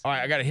All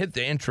right, I got to hit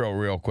the intro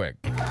real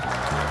quick.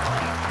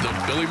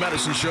 The Billy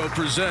Madison Show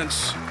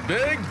presents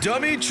Big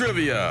Dummy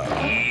Trivia.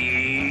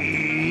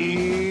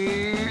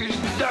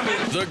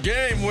 The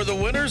game where the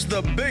winner's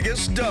the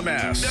biggest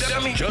dumbass.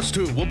 Just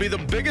who will be the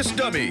biggest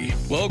dummy?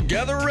 Well,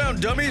 gather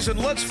around, dummies, and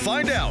let's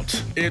find out.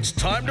 It's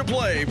time to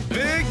play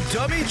Big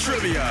Dummy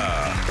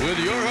Trivia with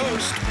your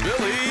host,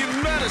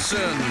 Billy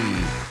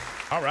Madison.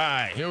 All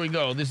right, here we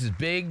go. This is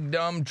Big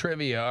Dumb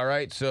Trivia. All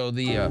right, so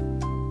the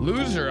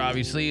loser,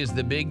 obviously, is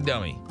the big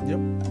dummy. Yep.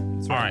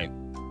 All right.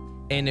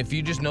 And if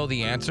you just know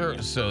the answer,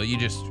 so you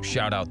just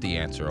shout out the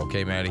answer,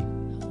 okay, Maddie?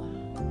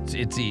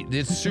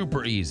 It's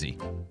super easy.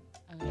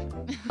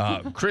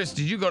 Chris,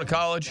 did you go to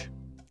college?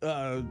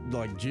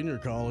 Like junior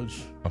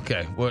college.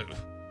 Okay. What?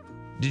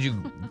 Did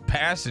you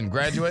pass and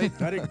graduate?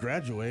 I didn't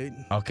graduate.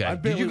 Okay.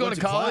 Did you go to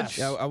college?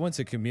 Yeah, I went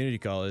to community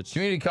college.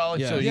 Community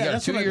college. Yeah. So you Yeah, got a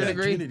that's what I 2-year meant,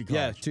 degree. community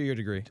Yeah, college. 2-year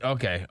degree.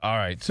 Okay. All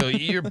right. So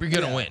you're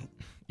gonna win.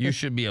 You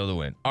should be able to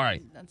win. All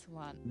right. That's a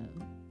lot.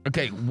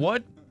 Okay.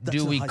 What That's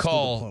do a we high school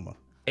call diploma.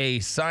 a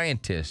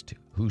scientist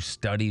who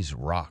studies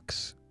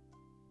rocks?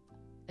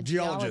 A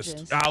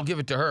Geologist. I'll give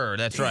it to her.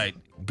 That's right.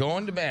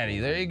 Going to Maddie.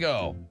 There you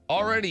go.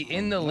 Already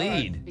in the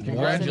lead. Because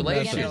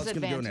Congratulations. beginner's It's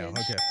gonna go now.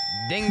 advantage. Okay.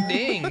 Ding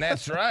ding.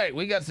 That's right.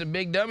 We got some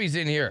big dummies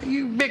in here.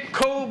 You big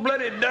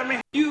cold-blooded dummy.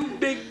 You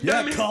big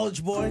Yeah, dummy.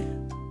 college boy.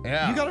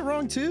 Yeah. You got it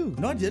wrong too.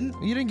 No, I didn't.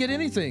 You didn't get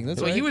anything.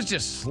 That's Well, right. he was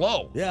just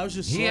slow. Yeah, I was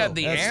just He slow. had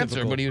the That's answer,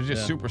 typical. but he was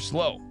just Yeah. super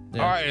slow.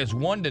 Yeah. All right, it's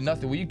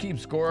 1-0. Will you keep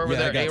score over yeah,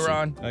 there, I got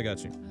Aaron? you. I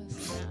got you. Oh,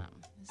 snap.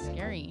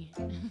 Scary.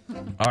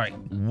 All right.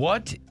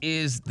 What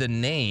is the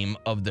name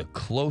of the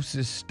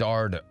closest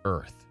star to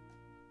Earth?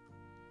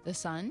 The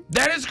sun?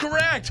 That is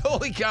correct.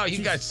 Holy cow,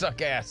 you guys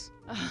suck ass.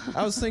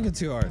 I was thinking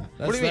too hard.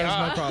 That's, What do you mean? that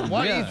was my problem.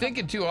 Why yeah. are you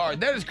thinking too hard?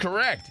 That is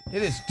correct.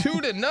 It is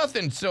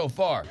 2-0 so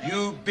far.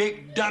 You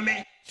big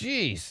dummy.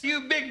 Jeez.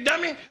 You big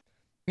dummy.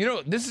 You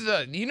know, this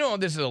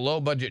is a low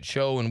budget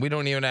show and we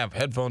don't even have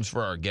headphones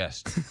for our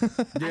guests.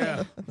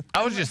 Yeah.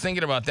 I was just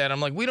thinking about that. I'm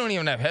like, we don't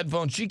even have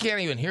headphones. She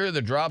can't even hear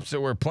the drops that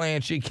we're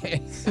playing. She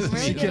can't. I'm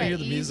really You good can't at hear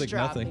the music,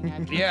 nothing.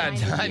 eavesdropping. I'm Yeah, trying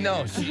to I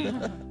know.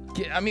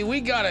 hear. I mean,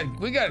 we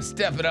gotta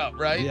step it up,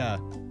 right? Yeah.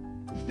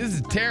 This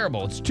is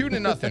terrible. It's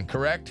 2-0,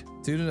 correct?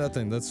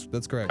 2-0.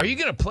 That's correct. Are you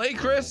gonna play,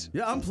 Chris?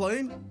 Yeah, I'm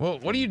playing. Well,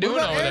 what are you What doing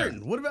about over Aaron?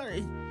 there? What about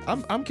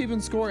I'm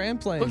keeping score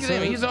and playing. Look at so-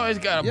 him. He's always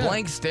got a Yeah.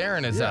 blank stare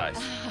in his Yeah. eyes.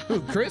 Who,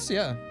 Chris?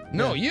 Yeah.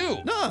 No, Yeah.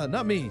 you. No,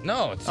 not me.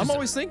 No, it's I'm just-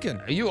 always thinking.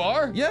 You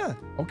are? Yeah.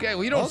 Okay,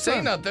 well, you don't All the say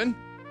time. nothing.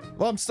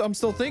 Well, I'm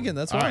still thinking.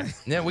 That's All why. right.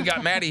 Yeah, we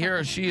got Maddie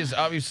here. She is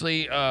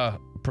obviously a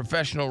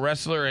professional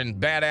wrestler and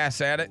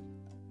badass at it.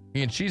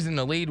 And she's in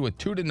the lead with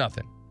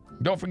 2-0.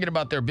 Don't forget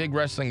about their big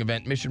wrestling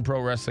event, Mission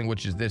Pro Wrestling,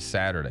 which is this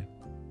Saturday.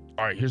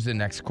 All right, here's the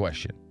next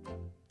question.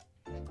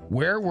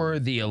 Where were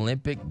the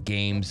Olympic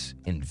Games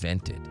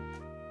invented?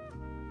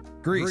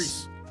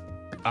 Greece.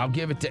 I'll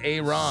give it to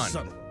Aaron.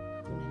 Son of a-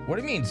 What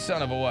do you mean,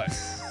 son of a what?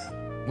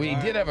 We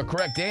did have a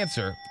correct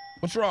answer.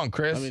 What's wrong,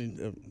 Chris? I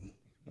mean,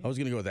 I was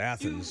gonna go with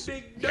Athens.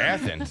 Big dummy.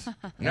 Athens.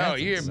 No,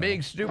 you're a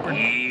big, stupid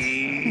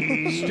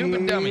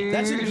dummy.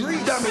 That's in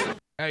Greece.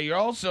 You're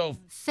also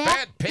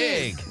Fat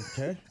Pig.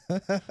 Okay.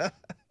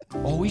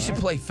 Oh, we should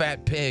play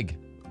Fat Pig.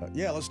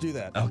 Yeah, let's do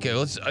that. Okay,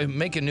 let's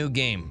make a new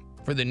game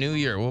for the new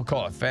year. We'll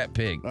call it Fat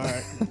Pig. All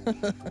right.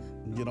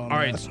 Get on. All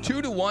right, that. it's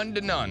 2-1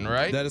 to none,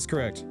 right? That is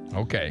correct.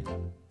 Okay.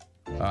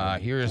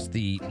 Here's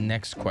the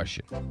next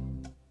question.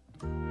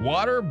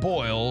 Water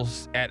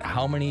boils at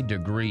how many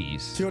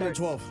degrees?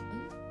 212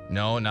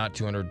 No, not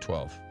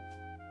 212.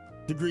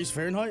 degrees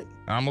Fahrenheit.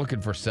 I'm looking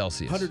for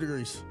Celsius. 100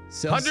 degrees.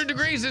 100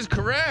 degrees is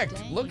correct.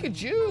 Dang. Look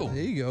at you.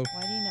 There you go.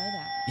 Why do you know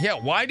that? Yeah,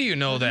 why do you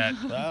know that?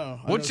 I don't know.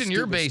 I What's know in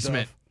your stupid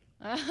basement?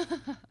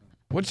 stuff.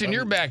 What's in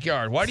your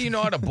backyard? Why do you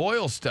know how to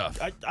boil stuff?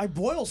 I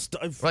boil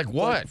stuff. Like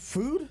what?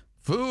 Food?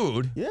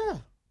 Food? Yeah.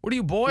 What do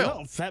you boil?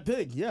 Yeah, fat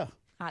pig. Yeah.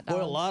 Hot Boil a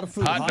dogs. lot of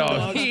food. Hot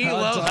dog. He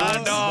loves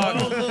hot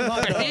dogs.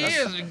 Hot dogs. He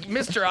is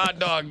Mr. Hot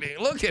Dog.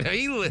 Look at him.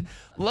 He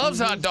loves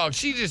hot dogs.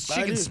 She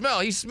I can do.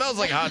 smell. He smells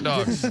like hot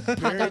dogs. Hot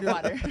dog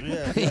water.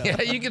 Yeah.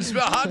 Yeah, you can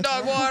smell hot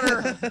dog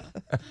water.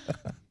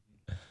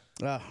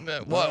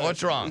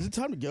 What's wrong? Is it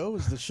time to go?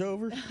 Is the show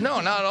over? No,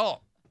 not at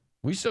all.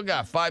 We still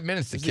got 5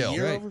 minutes to Is kill. the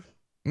year Right. over?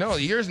 No,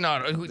 the year's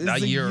not a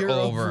the year year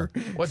over.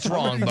 over? What's I'm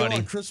wrong, ready to go buddy?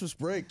 on Christmas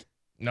break. I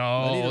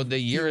No, need a the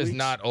few year is weeks.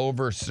 not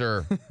over,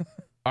 sir.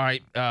 All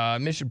right,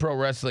 Mission Pro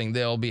Wrestling,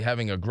 they'll be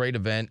having a great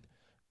event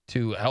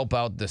to help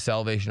out the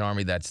Salvation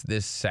Army. That's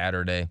this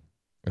Saturday.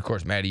 Of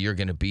course, Maddie, you're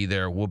going to be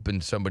there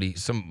whooping somebody.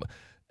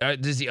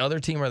 Does the other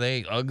team, are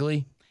they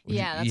ugly?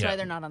 Yeah, that's why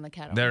they're not on the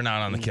kettle. They're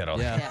not on the kettle.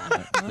 Yeah.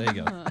 Yeah. There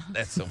you go.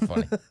 That's so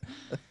funny.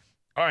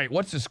 All right,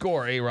 what's the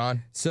score,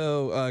 Aaron?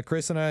 So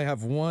Chris and I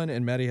have 1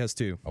 and Maddie has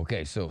 2.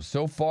 Okay, so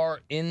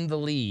far in the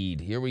lead.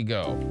 Here we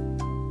go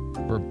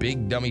for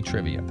Big Dummy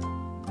Trivia.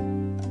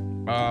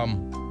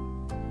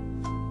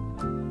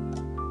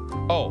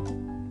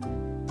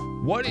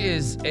 What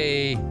is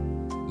a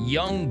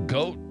young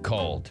goat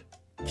called?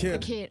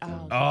 Kid. Kid.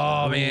 Oh,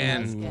 Oh,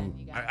 that's man. good.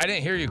 You got I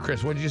didn't hear you,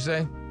 Chris. What did you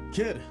say?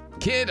 Kid.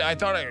 Kid, I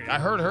thought I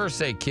heard her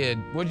say kid.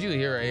 What'd you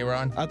hear,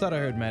 Aaron? I thought I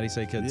heard Maddie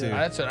say kid too.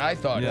 That's what I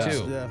thought Yeah.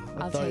 too. Yeah,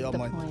 I I'll thought take y'all the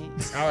might.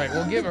 point. All right,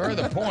 we'll give her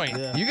the point.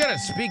 Yeah. You gotta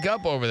speak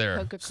up over there.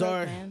 Hook a crook,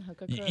 Sorry. man.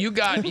 Hook a crook. You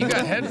got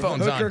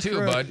headphones Hook on or too,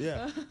 crook. bud.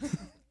 Yeah.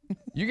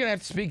 You're gonna have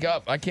to speak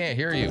up. I can't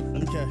hear you.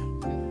 Okay.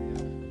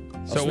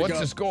 So speak what's up.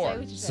 the Say score?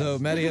 what you So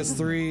said. Maddie has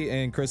 3,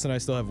 and Chris and I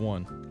still have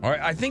 1. All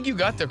right, I think you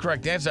got the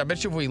correct answer. I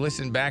bet you if we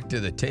listen back to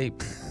the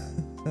tape,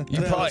 you Yeah,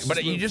 probably. let's But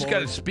just you move just gotta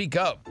forward. speak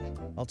up.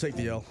 I'll take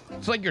the L.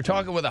 It's like you're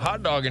talking with a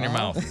hot dog in your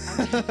mouth.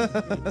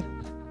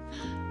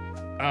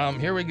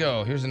 Here we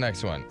go. Here's the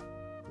next one.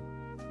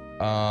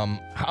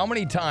 How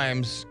many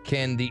times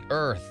can the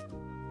Earth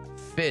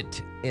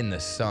fit in the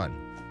sun?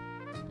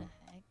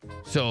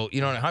 So,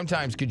 how many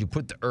times could you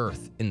put the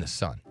Earth in the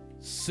sun?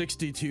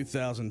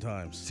 62,000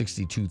 times.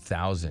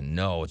 62,000.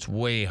 No, it's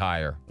way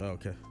higher.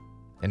 Okay.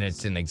 And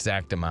it's an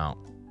exact amount.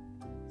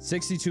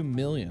 62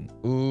 million.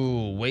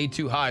 Ooh, way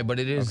too high, but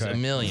it is Okay. a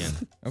million.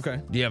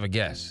 Okay. Do you have a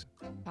guess?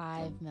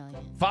 5 million.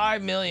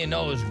 5 million.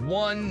 No, it was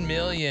 1 I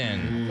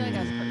million. feel like I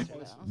was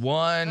closer though.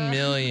 1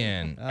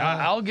 million.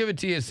 I'll give it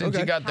to you since you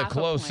okay. got the Half a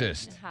point.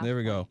 closest. Half There a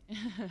we go.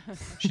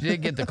 She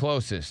did get the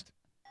closest.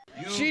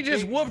 You She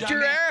just big whooped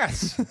your dummy.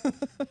 ass.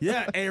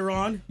 Yeah,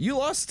 Aaron. You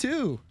lost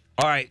 2.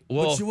 All right.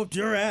 Well, But you whooped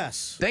your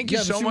ass. thank you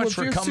Yeah, but so she much whooped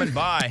for yours coming too.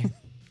 by.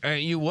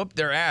 You whooped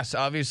their ass.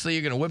 Obviously,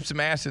 you're going to whip some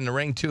ass in the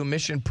ring too.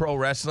 Mission Pro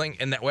Wrestling.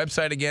 And that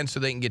website again so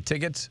they can get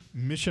tickets.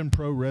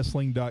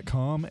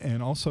 missionprowrestling.com,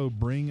 and also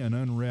bring an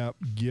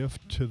unwrapped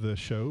gift to the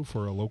show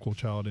for a local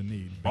child in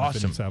need.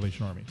 benefiting Awesome.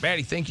 Salvation Army.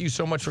 Maddie, thank you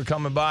so much for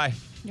coming by.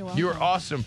 You're You were welcome. awesome.